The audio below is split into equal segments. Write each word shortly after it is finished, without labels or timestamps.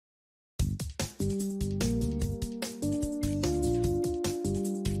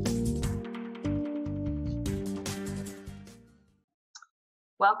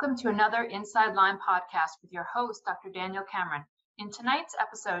Welcome to another Inside Lyme podcast with your host, Dr. Daniel Cameron. In tonight's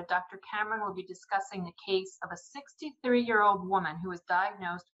episode, Dr. Cameron will be discussing the case of a 63-year-old woman who was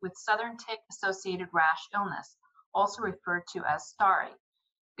diagnosed with Southern Tick-Associated Rash Illness, also referred to as STARI.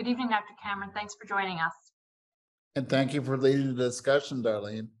 Good evening, Dr. Cameron. Thanks for joining us. And thank you for leading the discussion,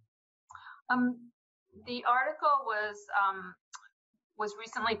 Darlene. The article was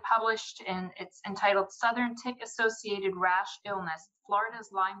recently published and it's entitled Southern Tick-Associated Rash Illness, Florida's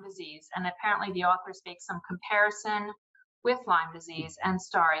Lyme Disease, and apparently the authors make some comparison with Lyme disease and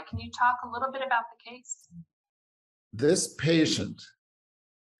STARI. Can you talk a little bit about the case? This patient,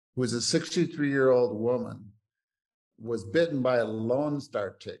 who is a 63-year-old woman, was bitten by a Lone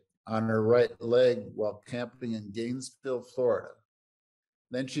Star tick on her right leg while camping in Gainesville, Florida.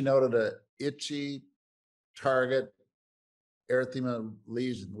 Then she noted an itchy target erythema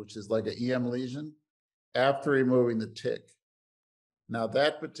lesion, which is like an EM lesion, after removing the tick. Now,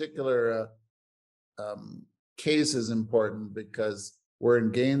 that particular case is important because we're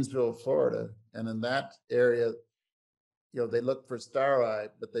in Gainesville, Florida, and in that area, they look for STARI,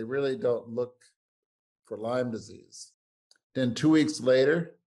 but they really don't look for Lyme disease. Then 2 weeks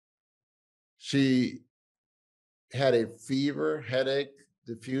later, she had a fever, headache,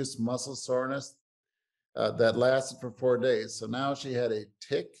 diffuse muscle soreness that lasted for 4 days. So now she had a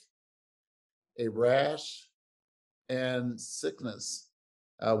tick, a rash, and sickness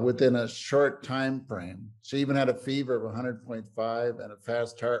within a short time frame. She even had a fever of 100.5 and a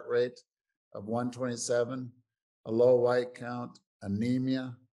fast heart rate of 127, a low white count,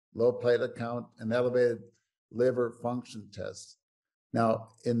 anemia, low platelet count, and elevated liver function test. Now,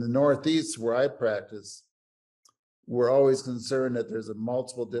 in the Northeast where I practice, we're always concerned that there's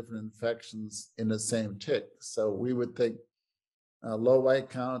multiple different infections in the same tick. So we would think low white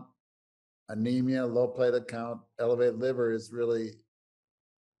count, anemia, low platelet count, elevated liver is really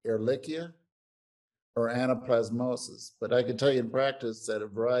Ehrlichia or anaplasmosis. But I can tell you in practice that a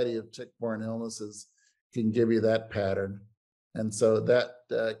variety of tick-borne illnesses can give you that pattern. And so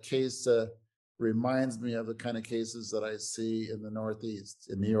that case reminds me of the kind of cases that I see in the Northeast,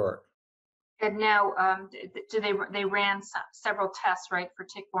 in New York. And now, they ran several tests, right, for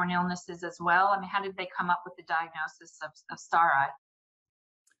tick-borne illnesses as well? I mean, how did they come up with the diagnosis of STARI?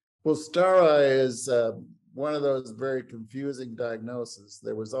 Well, STARI is one of those very confusing diagnoses.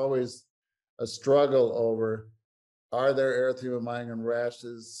 There was always a struggle over, are there erythema migrans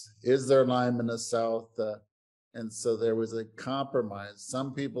rashes? Is there Lyme in the South? And so there was a compromise.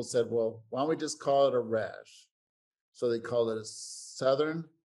 Some people said, well, why don't we just call it a rash? So they called it a Southern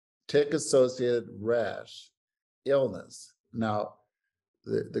Tick-Associated Rash Illness. Now,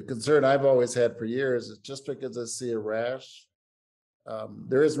 the concern I've always had for years is just because I see a rash,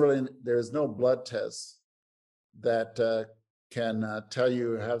 there is no blood test that can tell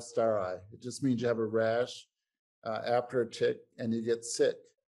you you have STARI. It just means you have a rash after a tick and you get sick.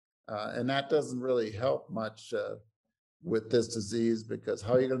 And that doesn't really help much with this disease, because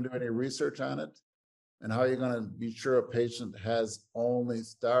how are you going to do any research on it? And how are you going to be sure a patient has only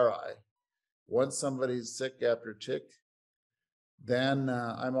STARI? Once somebody's sick after tick, then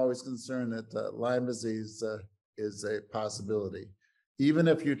I'm always concerned that Lyme disease is a possibility. Even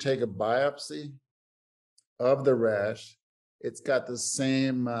if you take a biopsy of the rash, it's got the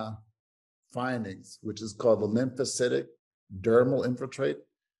same findings, which is called the lymphocytic dermal infiltrate.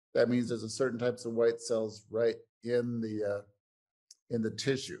 That means there's a certain types of white cells right in the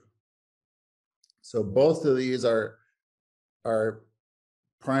tissue. So both of these are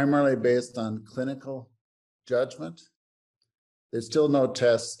primarily based on clinical judgment. There's still no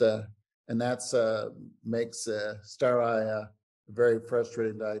test, and that's makes STARI a very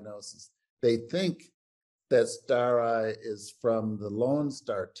frustrating diagnosis. They think that STARI is from the Lone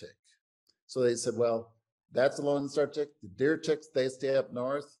Star tick. So they said, well, that's a Lone Star tick. The deer ticks, they stay up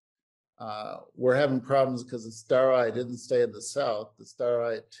north. We're having problems because the STARI didn't stay in the south. The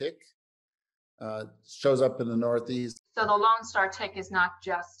STARI tick shows up in the Northeast. So the Lone Star tick is not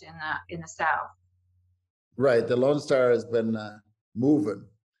just in the South. Right. The Lone Star has been moving,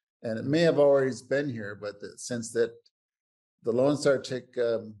 and it may have always been here, but since that the Lone Star tick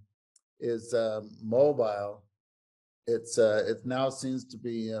is mobile, it now seems to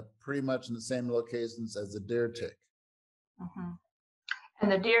be pretty much in the same locations as the deer tick. Mm-hmm.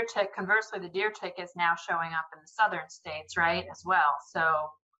 And the deer tick, conversely, the deer tick is now showing up in the southern states, right, as well. So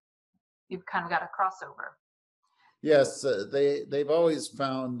you've kind of got a crossover. Yes, they've always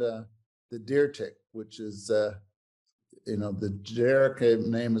found the deer tick, which is, the generic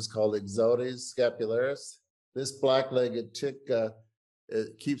name is called Ixodes scapularis. This black-legged tick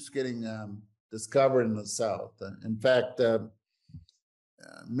it keeps getting discovered in the South. In fact,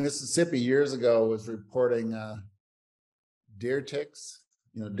 Mississippi years ago was reporting deer ticks,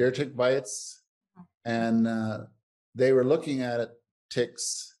 deer tick bites, and they were looking at it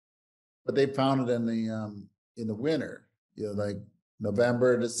ticks, but they found it in the winter, like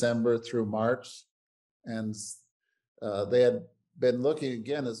November, December through March, and they had been looking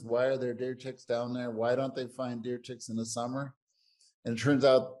again as why are there deer ticks down there? Why don't they find deer ticks in the summer? And it turns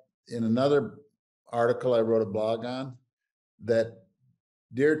out in another article I wrote a blog on that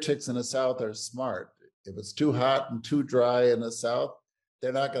deer ticks in the South are smart. If it's too hot and too dry in the South,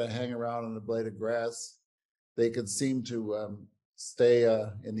 they're not going to hang around on a blade of grass. They can seem to stay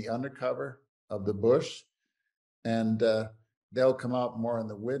in the undercover of the bush, and they'll come out more in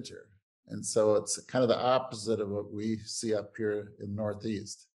the winter. And so it's kind of the opposite of what we see up here in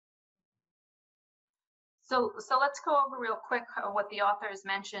Northeast. So let's go over real quick what the authors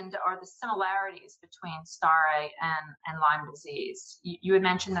mentioned are the similarities between STARI and Lyme disease. You had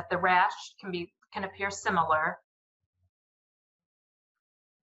mentioned that the rash can appear similar.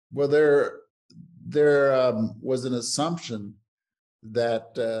 Well, there was an assumption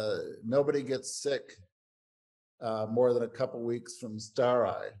that nobody gets sick more than a couple weeks from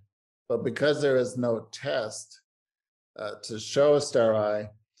STARI, but because there is no test to show STARI,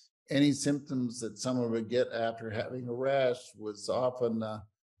 any symptoms that someone would get after having a rash was often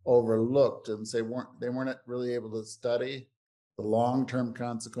overlooked, and they weren't really able to study the long-term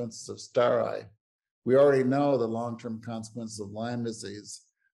consequences of STARI. We already know the long-term consequences of Lyme disease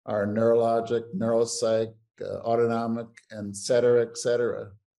are neurologic, neuropsych, autonomic, and et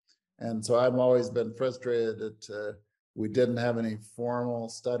cetera. And so I've always been frustrated that we didn't have any formal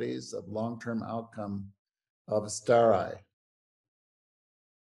studies of long-term outcome of STARI.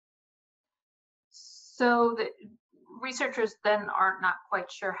 So the researchers then are not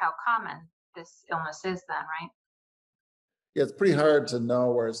quite sure how common this illness is then, right? Yeah, it's pretty hard to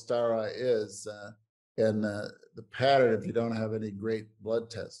know where STARI is and the pattern if you don't have any great blood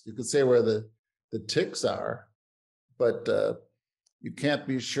tests. You could say where the ticks are, but you can't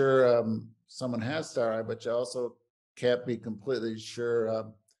be sure someone has STARI, but you also can't be completely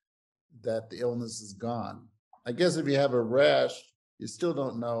sure that the illness is gone. I guess if you have a rash, you still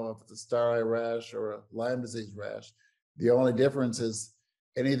don't know if it's a STARI rash or a Lyme disease rash. The only difference is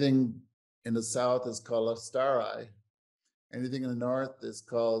anything in the South is called a STARI. Anything in the North is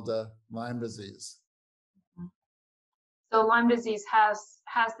called Lyme disease. So Lyme disease has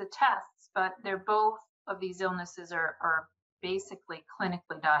the tests, but they're both of these illnesses are basically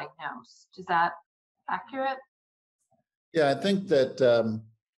clinically diagnosed. Is that accurate? Yeah, I think that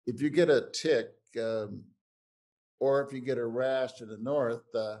if you get a tick or if you get a rash in the North,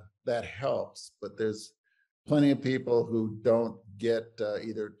 that helps. But there's plenty of people who don't get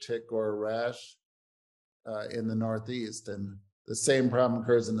either tick or a rash in the Northeast. And the same problem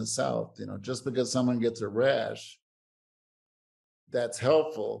occurs in the South. Just because someone gets a rash, that's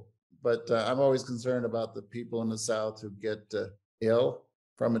helpful. But I'm always concerned about the people in the South who get ill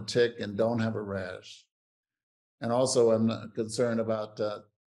from a tick and don't have a rash. And also I'm concerned about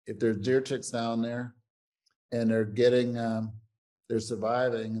if there's deer ticks down there and they're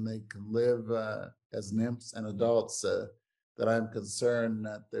surviving and they can live as nymphs and adults, that I'm concerned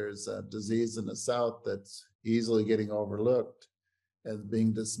that there's a disease in the South that's easily getting overlooked and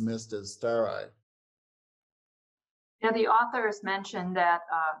being dismissed as STARI. The authors mentioned that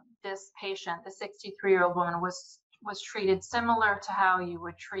this patient, the 63-year-old woman, was treated similar to how you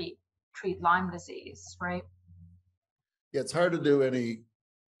would treat Lyme disease, right? Yeah, it's hard to do any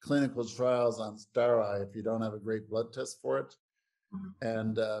clinical trials on STARI if you don't have a great blood test for it,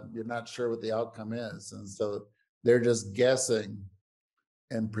 and you're not sure what the outcome is. And so they're just guessing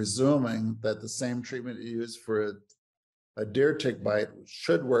and presuming that the same treatment you use for a deer tick bite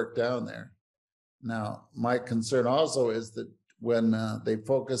should work down there. Now, my concern also is that when they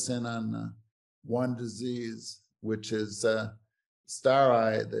focus in on one disease, which is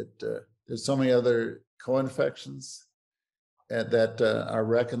STARI, that there's so many other co-infections that are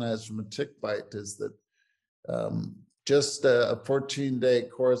recognized from a tick bite, is that just a 14-day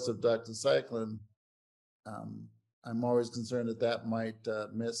course of doxycycline, I'm always concerned that might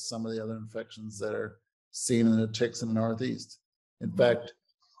miss some of the other infections that are seen in the ticks in the Northeast. In fact,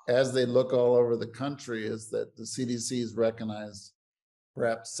 as they look all over the country, is that the CDC has recognized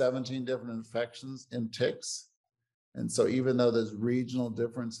perhaps 17 different infections in ticks. And so even though there's regional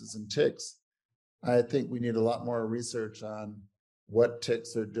differences in ticks, I think we need a lot more research on what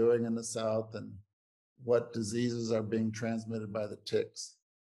ticks are doing in the South and what diseases are being transmitted by the ticks.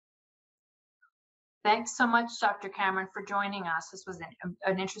 Thanks so much, Dr. Cameron, for joining us. This was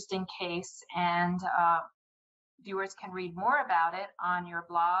an interesting case, and Viewers can read more about it on your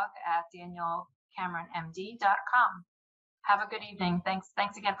blog at danielcameronmd.com. Have a good evening. Thanks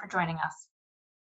again for joining us.